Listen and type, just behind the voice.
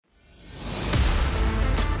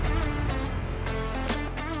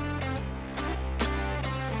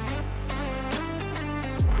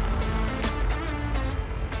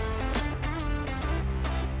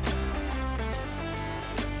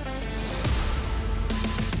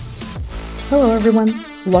Hello everyone,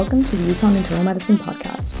 welcome to the UConn Internal Medicine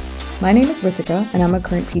Podcast. My name is Rithika and I'm a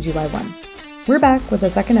current PGY1. We're back with a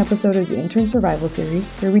second episode of the Intern Survival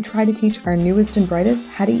Series where we try to teach our newest and brightest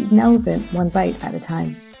how to eat an elephant one bite at a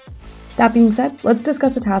time. That being said, let's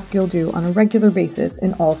discuss a task you'll do on a regular basis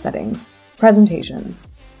in all settings, presentations.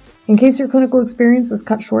 In case your clinical experience was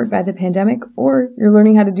cut short by the pandemic or you're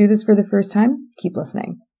learning how to do this for the first time, keep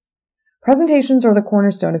listening. Presentations are the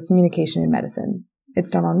cornerstone of communication in medicine. It's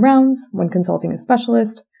done on rounds, when consulting a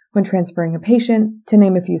specialist, when transferring a patient, to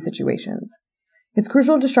name a few situations. It's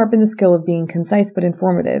crucial to sharpen the skill of being concise but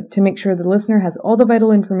informative to make sure the listener has all the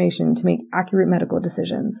vital information to make accurate medical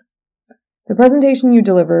decisions. The presentation you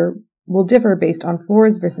deliver will differ based on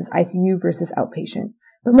floors versus ICU versus outpatient,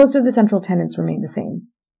 but most of the central tenets remain the same.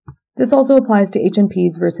 This also applies to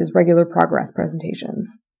HNPs versus regular progress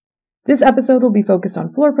presentations. This episode will be focused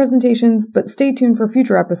on floor presentations, but stay tuned for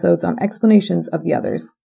future episodes on explanations of the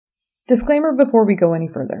others. Disclaimer before we go any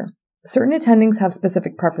further. Certain attendings have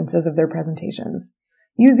specific preferences of their presentations.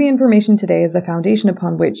 Use the information today as the foundation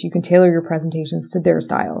upon which you can tailor your presentations to their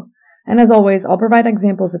style. And as always, I'll provide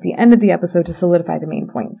examples at the end of the episode to solidify the main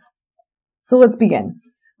points. So let's begin.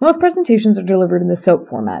 Most presentations are delivered in the SOAP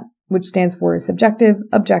format, which stands for Subjective,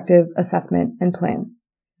 Objective, Assessment, and Plan.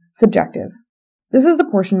 Subjective. This is the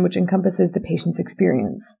portion which encompasses the patient's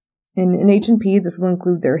experience. In an H&P, this will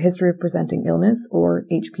include their history of presenting illness, or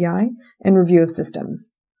HPI, and review of systems.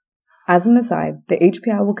 As an aside, the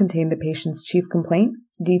HPI will contain the patient's chief complaint,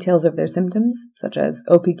 details of their symptoms, such as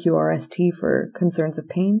OPQRST for concerns of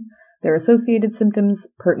pain, their associated symptoms,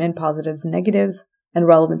 pertinent positives and negatives, and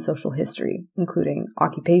relevant social history, including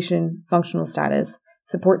occupation, functional status,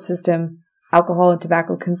 support system, alcohol and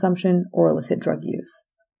tobacco consumption, or illicit drug use.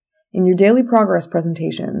 In your daily progress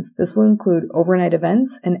presentations, this will include overnight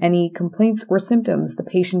events and any complaints or symptoms the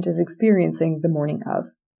patient is experiencing the morning of.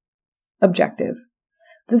 Objective.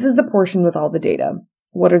 This is the portion with all the data.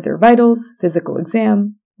 What are their vitals, physical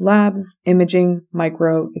exam, labs, imaging,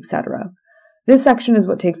 micro, etc. This section is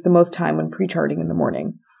what takes the most time when pre-charting in the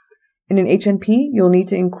morning. In an HNP, you'll need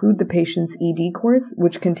to include the patient's ED course,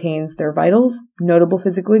 which contains their vitals, notable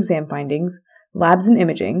physical exam findings, labs and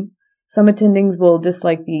imaging. Some attendings will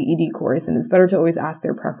dislike the ED course, and it's better to always ask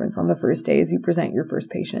their preference on the first day as you present your first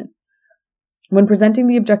patient. When presenting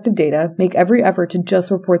the objective data, make every effort to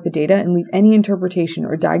just report the data and leave any interpretation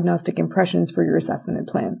or diagnostic impressions for your assessment and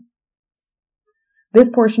plan. This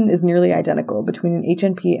portion is nearly identical between an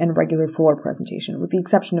HNP and regular floor presentation, with the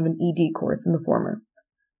exception of an ED course in the former.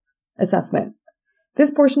 Assessment.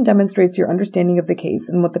 This portion demonstrates your understanding of the case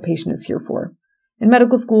and what the patient is here for. In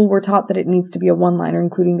medical school, we're taught that it needs to be a one-liner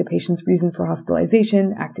including the patient's reason for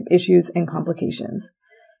hospitalization, active issues, and complications.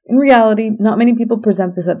 In reality, not many people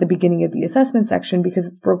present this at the beginning of the assessment section because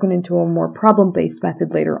it's broken into a more problem-based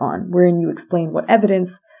method later on, wherein you explain what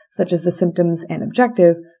evidence, such as the symptoms and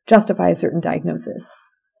objective, justify a certain diagnosis.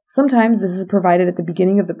 Sometimes this is provided at the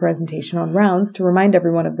beginning of the presentation on rounds to remind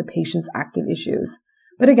everyone of the patient's active issues.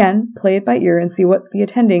 But again, play it by ear and see what the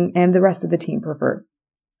attending and the rest of the team prefer.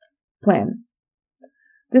 Plan.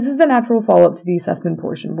 This is the natural follow-up to the assessment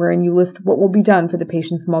portion, wherein you list what will be done for the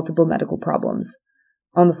patient's multiple medical problems.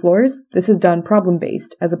 On the floors, this is done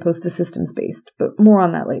problem-based as opposed to systems-based, but more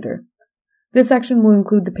on that later. This section will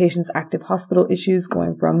include the patient's active hospital issues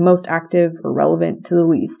going from most active or relevant to the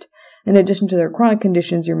least, in addition to their chronic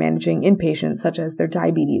conditions you're managing inpatient, such as their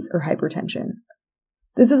diabetes or hypertension.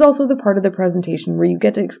 This is also the part of the presentation where you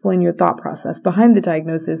get to explain your thought process behind the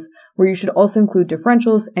diagnosis, where you should also include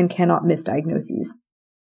differentials and cannot miss diagnoses.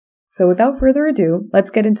 So without further ado,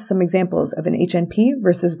 let's get into some examples of an HNP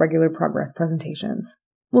versus regular progress presentations.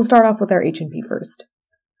 We'll start off with our HNP first.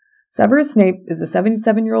 Severus Snape is a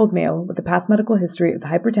 77-year-old male with a past medical history of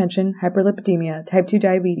hypertension, hyperlipidemia, type 2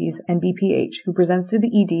 diabetes, and BPH who presents to the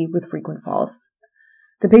ED with frequent falls.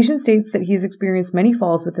 The patient states that he has experienced many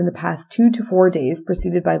falls within the past 2 to 4 days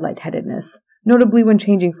preceded by lightheadedness, notably when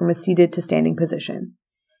changing from a seated to standing position.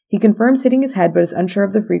 He confirms hitting his head but is unsure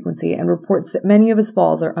of the frequency and reports that many of his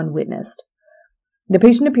falls are unwitnessed. The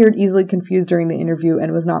patient appeared easily confused during the interview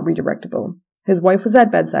and was not redirectable. His wife was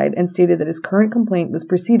at bedside and stated that his current complaint was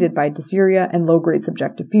preceded by dysuria and low-grade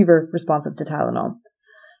subjective fever responsive to Tylenol.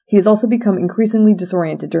 He has also become increasingly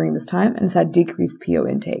disoriented during this time and has had decreased PO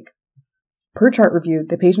intake. Per chart review,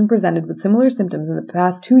 the patient presented with similar symptoms in the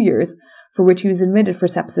past 2 years for which he was admitted for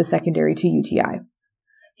sepsis secondary to UTI.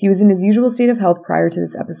 He was in his usual state of health prior to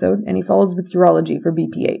this episode, and he follows with urology for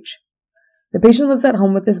BPH. The patient lives at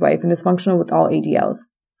home with his wife and is functional with all ADLs.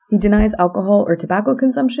 He denies alcohol or tobacco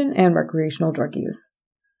consumption and recreational drug use.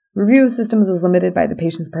 Review of systems was limited by the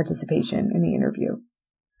patient's participation in the interview.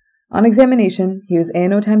 On examination, he was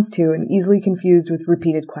ANO times 2 and easily confused with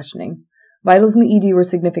repeated questioning. Vitals in the ED were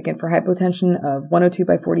significant for hypotension of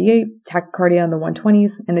 102/48, tachycardia in the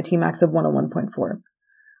 120s, and a Tmax of 101.4.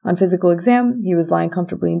 On physical exam, he was lying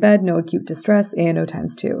comfortably in bed, no acute distress, ANO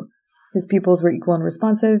times 2. His pupils were equal and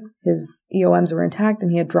responsive, his EOMs were intact, and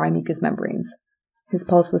he had dry mucous membranes. His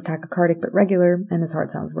pulse was tachycardic but regular, and his heart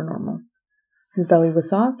sounds were normal. His belly was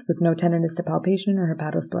soft, with no tenderness to palpation or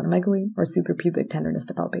hepatosplenomegaly or suprapubic tenderness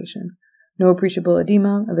to palpation. No appreciable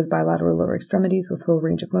edema of his bilateral lower extremities with full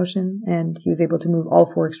range of motion, and he was able to move all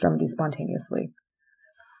 4 extremities spontaneously.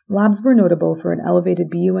 Labs were notable for an elevated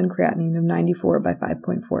BUN creatinine of 94 by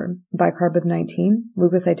 5.4, bicarb of 19,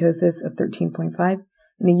 leukocytosis of 13.5,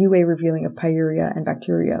 and a UA revealing of pyuria and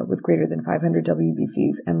bacteria with greater than 500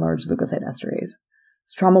 WBCs and large leukocyte esterase.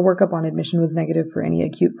 His trauma workup on admission was negative for any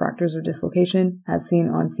acute fractures or dislocation, as seen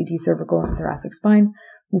on CT cervical and thoracic spine,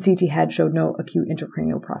 and CT head showed no acute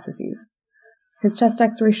intracranial processes. His chest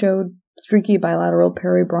X-ray showed streaky bilateral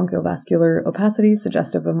peribronchiovascular opacity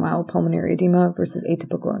suggestive of mild pulmonary edema versus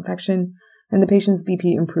atypical infection, and the patient's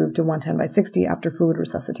BP improved to 110/60 after fluid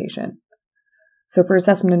resuscitation. So for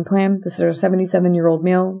assessment and plan, this is a 77-year-old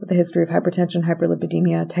male with a history of hypertension,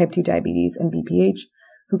 hyperlipidemia, type 2 diabetes, and BPH,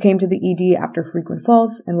 who came to the ED after frequent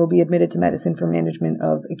falls and will be admitted to medicine for management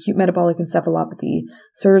of acute metabolic encephalopathy,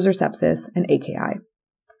 SIRS or sepsis, and AKI.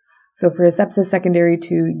 So for his sepsis secondary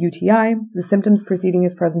to UTI, the symptoms preceding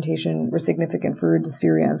his presentation were significant for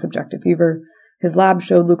dysuria and subjective fever. His lab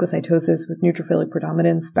showed leukocytosis with neutrophilic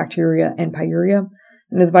predominance, bacteria, and pyuria,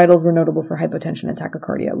 and his vitals were notable for hypotension and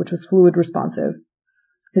tachycardia, which was fluid responsive.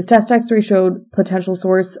 His chest X-ray showed potential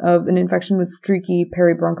source of an infection with streaky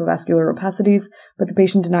peribronchovascular opacities, but the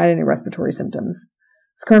patient denied any respiratory symptoms.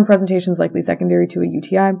 His current presentation is likely secondary to a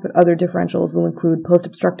UTI, but other differentials will include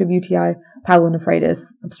post-obstructive UTI,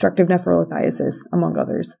 pyelonephritis, obstructive nephrolithiasis, among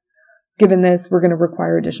others. Given this, we're going to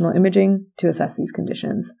require additional imaging to assess these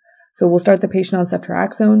conditions. So we'll start the patient on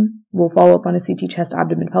ceftriaxone, we'll follow up on a CT chest,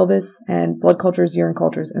 abdomen, pelvis, and blood cultures, urine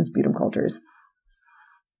cultures, and sputum cultures.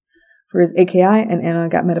 For his AKI and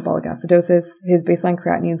anagat metabolic acidosis, his baseline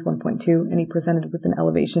creatinine is 1.2, and he presented with an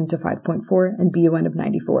elevation to 5.4 and BUN of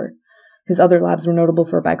 94. His other labs were notable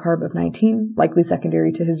for a bicarb of 19, likely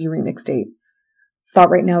secondary to his uremic state.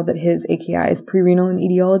 Thought right now that his AKI is prerenal in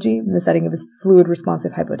etiology in the setting of his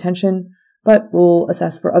fluid-responsive hypotension, but we'll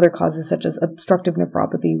assess for other causes such as obstructive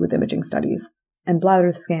nephropathy with imaging studies. And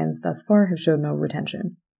bladder scans thus far have showed no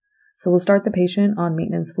retention. So we'll start the patient on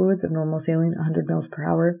maintenance fluids of normal saline 100 mL per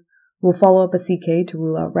hour. We'll follow up a CK to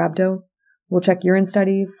rule out rhabdo. We'll check urine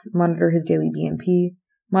studies, monitor his daily BNP,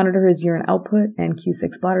 monitor his urine output and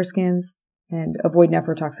Q6 bladder scans, and avoid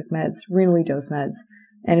nephrotoxic meds, renally dosed meds.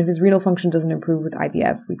 And if his renal function doesn't improve with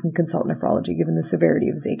IVF, we can consult nephrology given the severity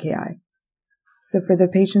of his AKI. So for the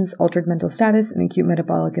patient's altered mental status and acute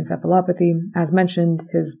metabolic encephalopathy, as mentioned,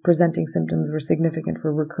 his presenting symptoms were significant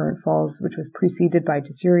for recurrent falls, which was preceded by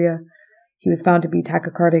dysuria. He was found to be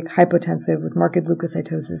tachycardic, hypotensive with marked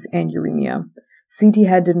leukocytosis and uremia. CT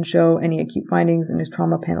head didn't show any acute findings and his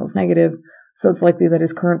trauma panel is negative, so it's likely that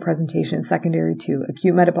his current presentation is secondary to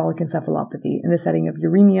acute metabolic encephalopathy in the setting of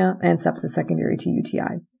uremia and sepsis secondary to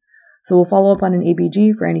UTI. So we'll follow up on an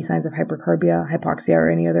ABG for any signs of hypercarbia, hypoxia, or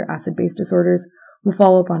any other acid-based disorders. We'll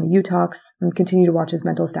follow up on a UTOX and continue to watch his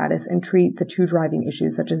mental status and treat the 2 driving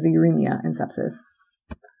issues such as the uremia and sepsis.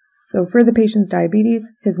 So for the patient's diabetes,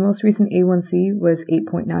 his most recent A1C was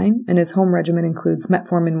 8.9, and his home regimen includes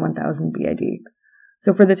metformin 1000 BID.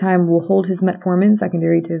 So for the time, we'll hold his metformin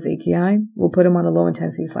secondary to his AKI, we'll put him on a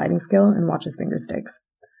low-intensity sliding scale and watch his finger sticks.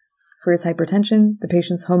 For his hypertension, the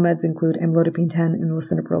patient's home meds include amlodipine 10 and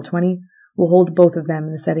lisinopril 20. We'll hold both of them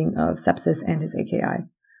in the setting of sepsis and his AKI.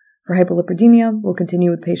 For hypolipidemia, we'll continue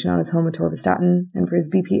with the patient on his home atorvastatin, and for his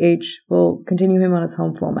BPH, we'll continue him on his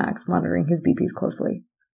home Flomax, monitoring his BPs closely.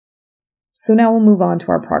 So now we'll move on to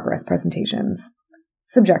our progress presentations.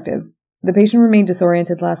 Subjective. The patient remained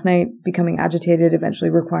disoriented last night, becoming agitated, eventually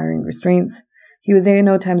requiring restraints. He was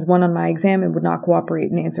ANO times 1 on my exam and would not cooperate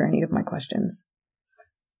and answer any of my questions.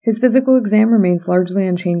 His physical exam remains largely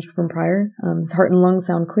unchanged from prior. His heart and lungs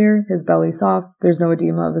sound clear, his belly soft, there's no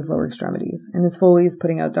edema of his lower extremities, and his Foley is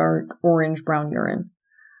putting out dark orange-brown urine.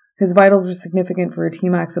 His vitals were significant for a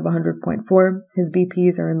Tmax of 100.4, his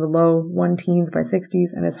BPs are in the low 1-teens by 60s,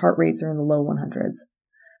 and his heart rates are in the low 100s.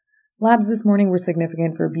 Labs this morning were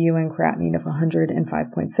significant for BUN creatinine of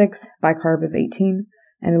 105.6, bicarb of 18,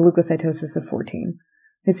 and a leukocytosis of 14.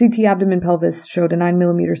 His CT abdomen pelvis showed a 9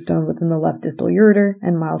 mm stone within the left distal ureter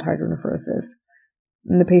and mild hydronephrosis.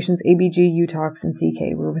 And the patient's ABG, UTOX, and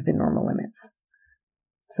CK were within normal limits.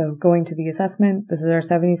 So going to the assessment, this is our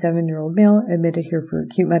 77-year-old male admitted here for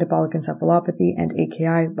acute metabolic encephalopathy and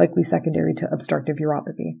AKI, likely secondary to obstructive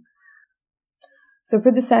uropathy. So for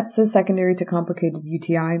the sepsis secondary to complicated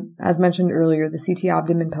UTI, as mentioned earlier, the CT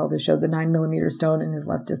abdomen pelvis showed the 9mm stone in his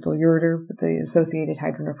left distal ureter with the associated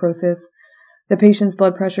hydronephrosis. The patient's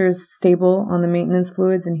blood pressure is stable on the maintenance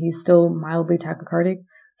fluids and he's still mildly tachycardic.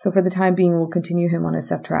 So for the time being, we'll continue him on a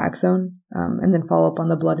ceftriaxone and then follow up on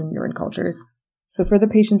the blood and urine cultures. So for the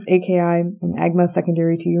patient's AKI and AGMA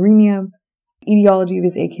secondary to uremia, etiology of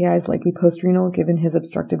his AKI is likely postrenal given his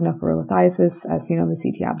obstructive nephrolithiasis as seen on the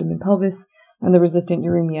CT abdomen pelvis, and the resistant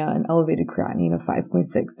uremia and elevated creatinine of 5.6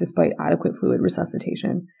 despite adequate fluid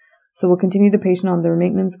resuscitation. So we'll continue the patient on their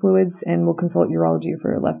maintenance fluids and we'll consult urology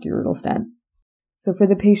for a left ureteral stent. So for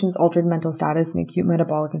the patient's altered mental status and acute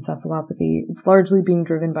metabolic encephalopathy, it's largely being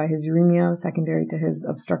driven by his uremia secondary to his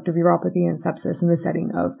obstructive uropathy and sepsis in the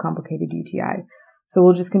setting of complicated UTI. So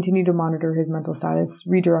we'll just continue to monitor his mental status,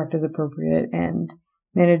 redirect as appropriate, and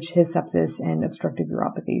manage his sepsis and obstructive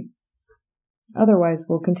uropathy. Otherwise,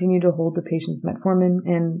 we'll continue to hold the patient's metformin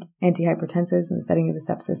and antihypertensives in the setting of his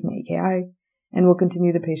sepsis and AKI, and we'll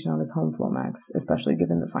continue the patient on his home Flomax, especially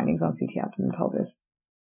given the findings on CT abdomen pelvis.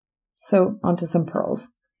 So, onto some pearls.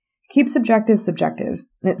 Keep subjective subjective.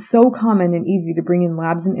 It's so common and easy to bring in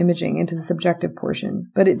labs and imaging into the subjective portion,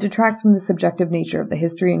 but it detracts from the subjective nature of the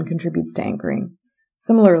history and contributes to anchoring.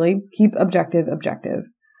 Similarly, keep objective objective.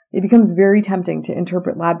 It becomes very tempting to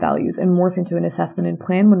interpret lab values and morph into an assessment and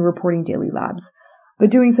plan when reporting daily labs, but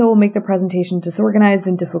doing so will make the presentation disorganized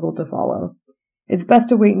and difficult to follow. It's best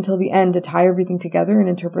to wait until the end to tie everything together and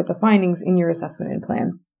interpret the findings in your assessment and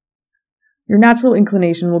plan. Your natural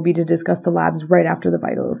inclination will be to discuss the labs right after the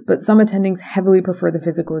vitals, but some attendings heavily prefer the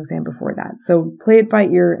physical exam before that, so play it by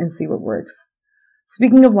ear and see what works.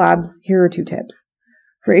 Speaking of labs, here are 2 tips.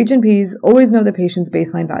 For H&Ps, always know the patient's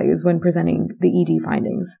baseline values when presenting the ED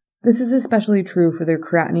findings. This is especially true for their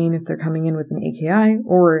creatinine if they're coming in with an AKI,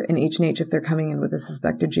 or an H&H if they're coming in with a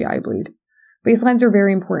suspected GI bleed. Baselines are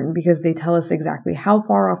very important because they tell us exactly how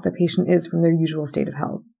far off the patient is from their usual state of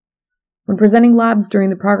health. When presenting labs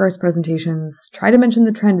during the progress presentations, try to mention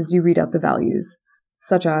the trend as you read out the values,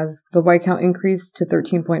 such as the white count increased to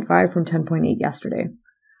 13.5 from 10.8 yesterday.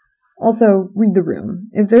 Also, read the room.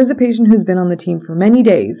 If there's a patient who's been on the team for many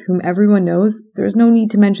days, whom everyone knows, there's no need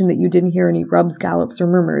to mention that you didn't hear any rubs, gallops, or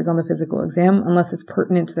murmurs on the physical exam unless it's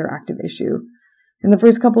pertinent to their active issue. In the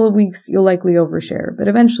first couple of weeks, you'll likely overshare, but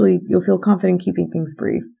eventually, you'll feel confident keeping things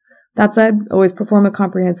brief. That said, always perform a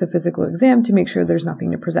comprehensive physical exam to make sure there's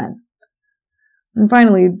nothing to present. And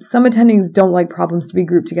finally, some attendings don't like problems to be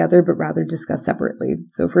grouped together, but rather discussed separately.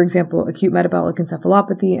 So, for example, acute metabolic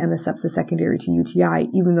encephalopathy and the sepsis secondary to UTI,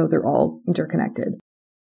 even though they're all interconnected.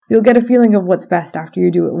 You'll get a feeling of what's best after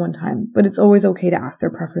you do it one time, but it's always okay to ask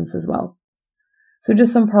their preference as well. So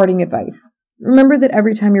just some parting advice. Remember that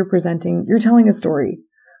every time you're presenting, you're telling a story.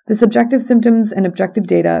 The subjective symptoms and objective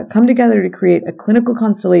data come together to create a clinical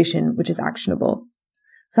constellation which is actionable.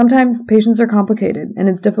 Sometimes patients are complicated, and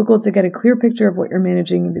it's difficult to get a clear picture of what you're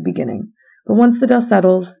managing in the beginning. But once the dust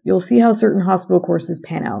settles, you'll see how certain hospital courses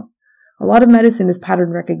pan out. A lot of medicine is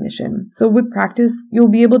pattern recognition, so with practice, you'll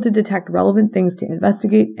be able to detect relevant things to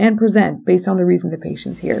investigate and present based on the reason the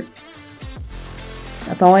patient's here.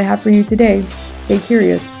 That's all I have for you today. Stay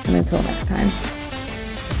curious, and until next time.